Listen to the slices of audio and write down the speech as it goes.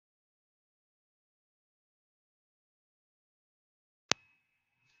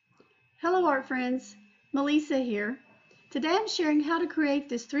Hello art friends, Melisa here. Today I'm sharing how to create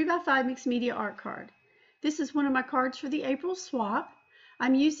this 3x5 mixed media art card. This is one of my cards for the April swap.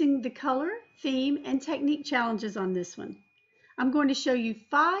 I'm using the color, theme, and technique challenges on this one. I'm going to show you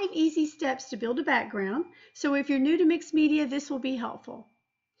 5 easy steps to build a background, so if you're new to mixed media, this will be helpful.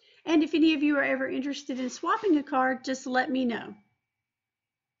 And if any of you are ever interested in swapping a card, just let me know.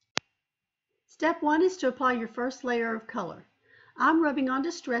 Step 1 is to apply your first layer of color. I'm rubbing on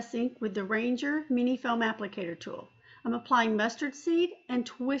Distress ink with the Ranger Mini Foam Applicator tool. I'm applying mustard seed and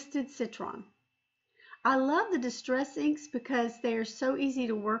twisted citron. I love the Distress inks because they are so easy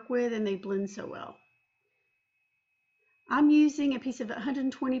to work with and they blend so well. I'm using a piece of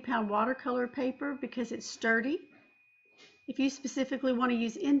 120-pound watercolor paper because it's sturdy. If you specifically want to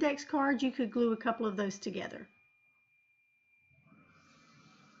use index cards, you could glue a couple of those together.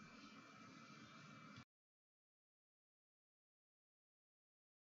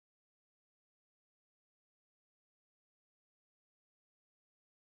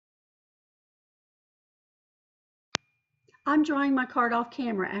 I'm drawing my card off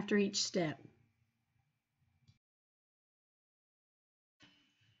camera after each step.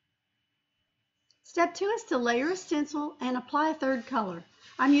 Step 2 is to layer a stencil and apply a third color.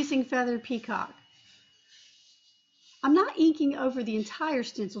 I'm using Feathered Peacock. I'm not inking over the entire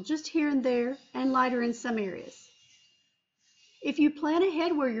stencil, just here and there and lighter in some areas. If you plan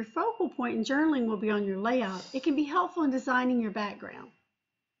ahead where your focal point in journaling will be on your layout, it can be helpful in designing your background.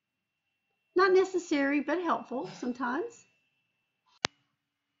 Not necessary, but helpful sometimes.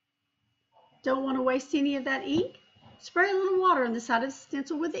 Don't want to waste any of that ink? Spray a little water on the side of the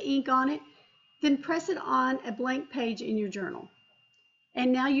stencil with the ink on it, then press it on a blank page in your journal.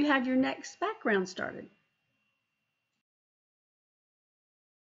 And now you have your next background started.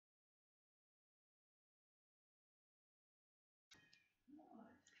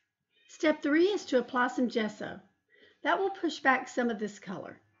 Step 3 is to apply some gesso. That will push back some of this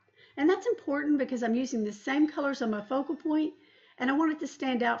color. And that's important because I'm using the same colors on my focal point and I want it to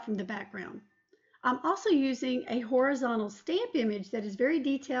stand out from the background. I'm also using a horizontal stamp image that is very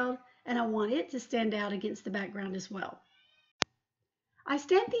detailed and I want it to stand out against the background as well. I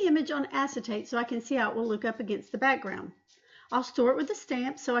stamp the image on acetate so I can see how it will look up against the background. I'll store it with a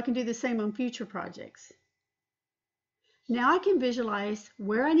stamp so I can do the same on future projects. Now I can visualize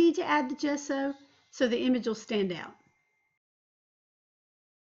where I need to add the gesso so the image will stand out.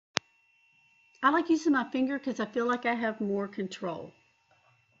 I like using my finger because I feel like I have more control.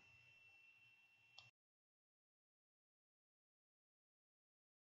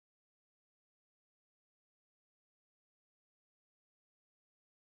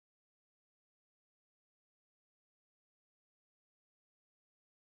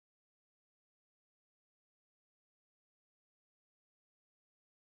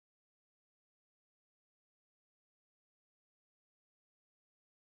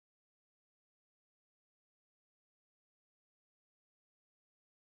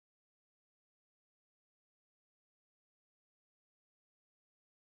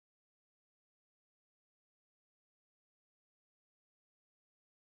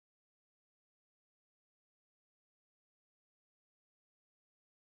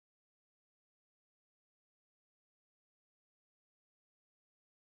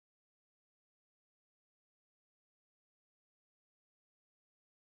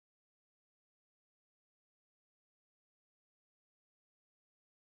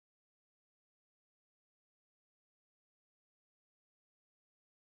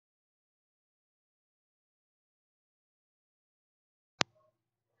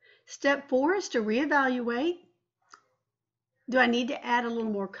 Step 4 is to reevaluate. Do I need to add a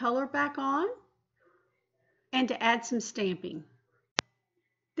little more color back on? And to add some stamping.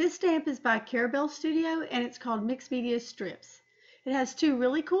 This stamp is by Carabel Studio and it's called Mixed Media Strips. It has 2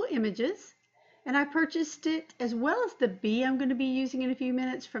 really cool images and I purchased it as well as the bee I'm going to be using in a few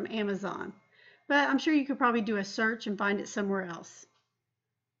minutes from Amazon. But I'm sure you could probably do a search and find it somewhere else.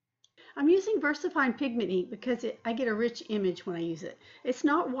 I'm using VersaFine pigment ink because I get a rich image when I use it. It's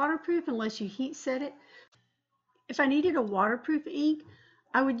not waterproof unless you heat set it. If I needed a waterproof ink,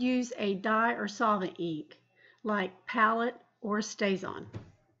 I would use a dye or solvent ink like Palette or Staz-On.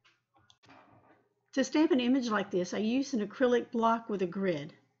 To stamp an image like this, I use an acrylic block with a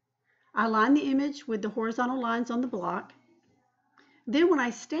grid. I line the image with the horizontal lines on the block. Then when I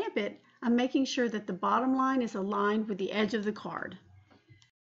stamp it, I'm making sure that the bottom line is aligned with the edge of the card.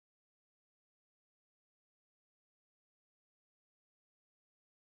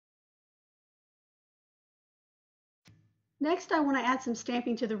 Next, I want to add some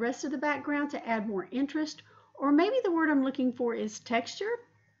stamping to the rest of the background to add more interest, or maybe the word I'm looking for is texture.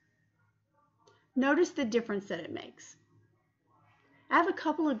 Notice the difference that it makes. I have a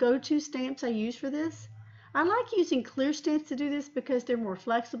couple of go-to stamps I use for this. I like using clear stamps to do this because they're more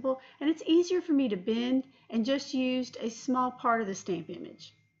flexible and it's easier for me to bend and just used a small part of the stamp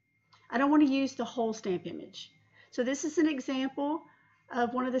image. I don't want to use the whole stamp image. So this is an example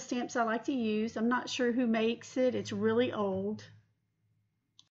of one of the stamps I like to use. I'm not sure who makes it. It's really old.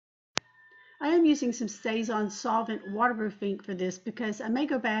 I am using some Staz-On solvent waterproof ink for this because I may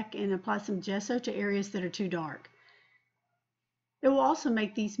go back and apply some gesso to areas that are too dark. It will also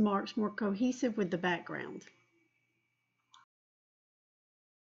make these marks more cohesive with the background.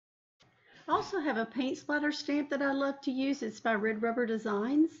 I also have a paint splatter stamp that I love to use. It's by Red Rubber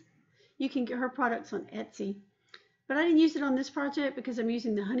Designs. You can get her products on Etsy. But I didn't use it on this project because I'm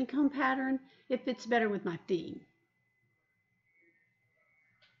using the honeycomb pattern. It fits better with my theme.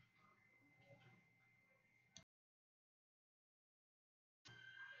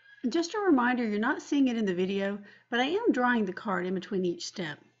 And just a reminder, you're not seeing it in the video, but I am drawing the card in between each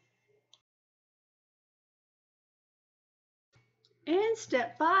step. And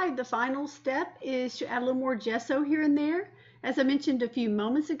step 5, the final step, is to add a little more gesso here and there. As I mentioned a few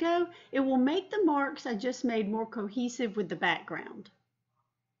moments ago, it will make the marks I just made more cohesive with the background.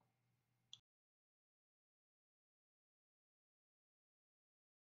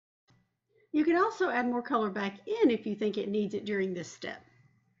 You can also add more color back in if you think it needs it during this step.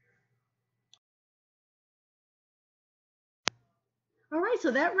 Alright,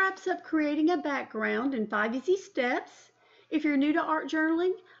 so that wraps up creating a background in 5 easy steps. If you're new to art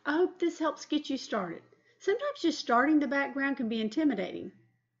journaling, I hope this helps get you started. Sometimes just starting the background can be intimidating.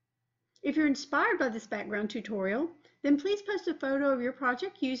 If you're inspired by this background tutorial, then please post a photo of your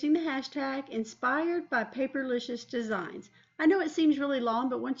project using the hashtag #InspiredByPaperlicious I know it seems really long,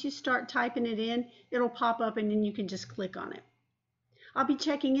 but once you start typing it in, it'll pop up and then you can just click on it. I'll be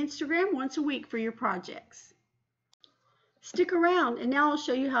checking Instagram once a week for your projects. Stick around and now I'll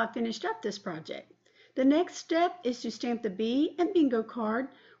show you how I finished up this project. The next step is to stamp the bee and bingo card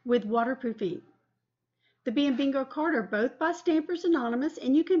with waterproof ink. The bee and bingo card are both by Stampers Anonymous,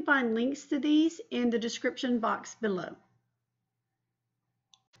 and you can find links to these in the description box below.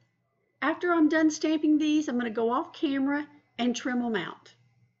 After I'm done stamping these, I'm going to go off camera and trim them out.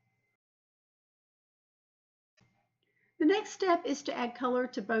 The next step is to add color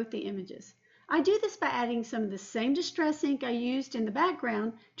to both the images. I do this by adding some of the same distress ink I used in the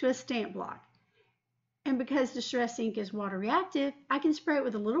background to a stamp block. And because distress ink is water reactive, I can spray it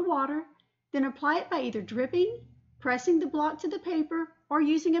with a little water, then apply it by either dripping, pressing the block to the paper, or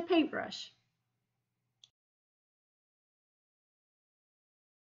using a paintbrush.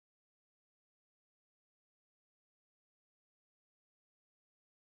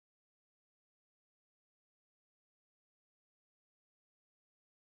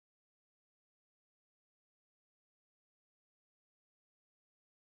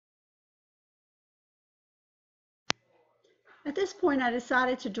 At this point, I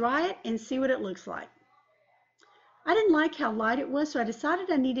decided to dry it and see what it looks like. I didn't like how light it was, so I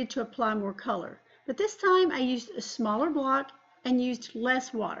decided I needed to apply more color. But this time I used a smaller block and used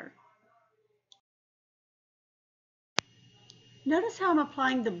less water. Notice how I'm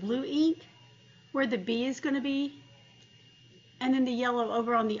applying the blue ink where the bee is going to be, and then the yellow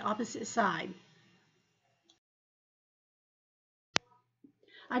over on the opposite side.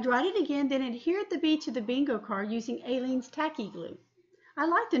 I dried it again, then adhered the bee to the bingo card using Aleene's tacky glue. I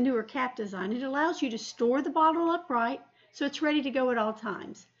like the newer cap design. It allows you to store the bottle upright so it's ready to go at all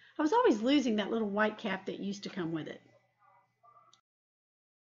times. I was always losing that little white cap that used to come with it.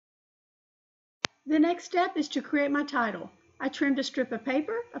 The next step is to create my title. I trimmed a strip of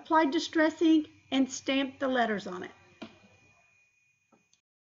paper, applied distress ink, and stamped the letters on it.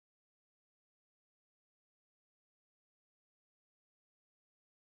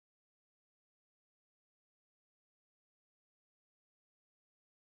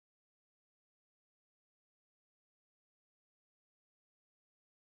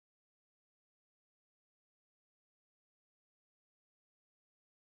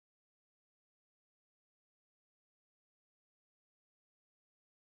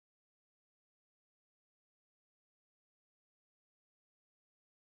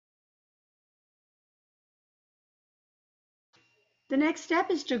 The next step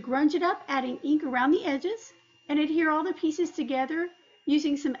is to grunge it up, adding ink around the edges, and adhere all the pieces together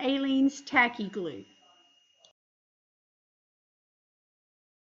using some Aleene's tacky glue.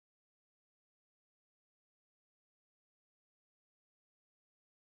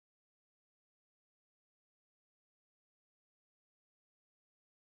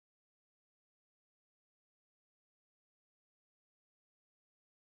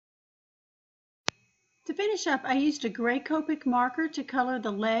 To finish up, I used a gray Copic marker to color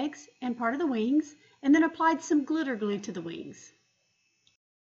the legs and part of the wings, and then applied some glitter glue to the wings.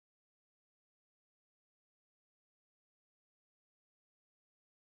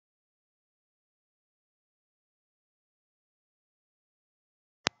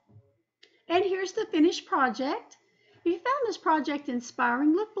 And here's the finished project. If you found this project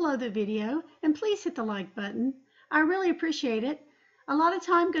inspiring, look below the video and please hit the like button. I really appreciate it. A lot of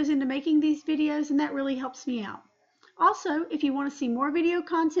time goes into making these videos and that really helps me out. Also, if you want to see more video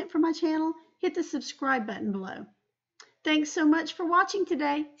content from my channel, hit the subscribe button below. Thanks so much for watching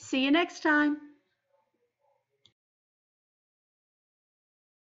today. See you next time.